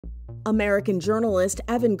American journalist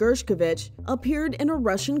Evan Gershkovich appeared in a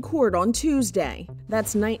Russian court on Tuesday.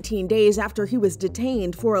 That's 19 days after he was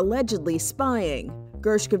detained for allegedly spying.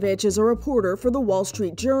 Gershkovich is a reporter for The Wall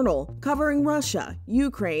Street Journal, covering Russia,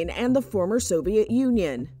 Ukraine, and the former Soviet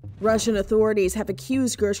Union. Russian authorities have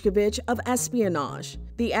accused Gershkovich of espionage.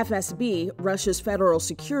 The FSB, Russia's Federal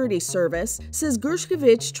Security Service, says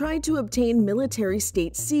Gershkovich tried to obtain military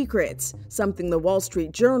state secrets, something The Wall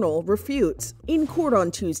Street Journal refutes. In court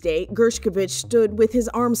on Tuesday, Gershkovich stood with his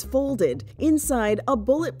arms folded inside a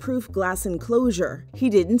bulletproof glass enclosure.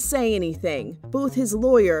 He didn't say anything. Both his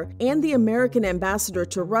lawyer and the American ambassador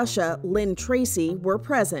to Russia, Lynn Tracy, were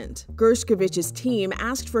present. Gershkovich's team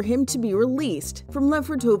asked for him to be released from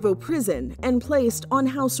Lefortovo Prison and placed on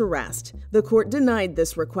house arrest. The court denied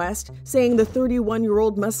this request, saying the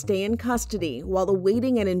 31-year-old must stay in custody while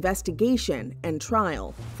awaiting an investigation and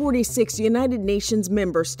trial. 46 United Nations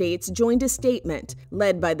member states joined a statement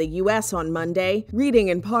led by the U.S. on Monday, reading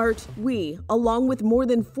in part, "We, along with more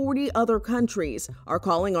than 40 other countries, are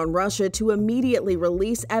calling on Russia to immediately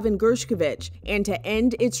release Evan Gershkovich and to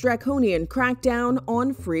end its draconian crackdown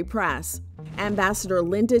on free press." Ambassador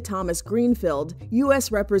Linda Thomas-Greenfield,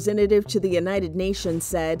 U.S. representative to the United Nations,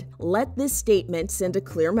 said, "Let this statement send a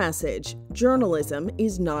clear message. Journalism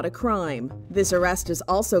is not a crime." This arrest is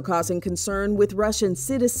also causing concern with Russian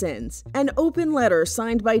citizens. An open letter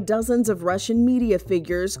signed by dozens of Russian media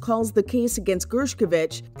figures calls the case against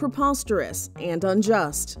Gershkovich preposterous and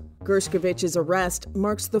unjust. Gershkovich's arrest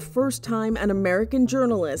marks the first time an American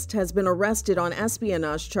journalist has been arrested on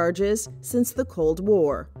espionage charges since the Cold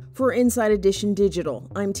War. For Inside Edition Digital,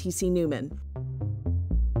 I'm TC Newman.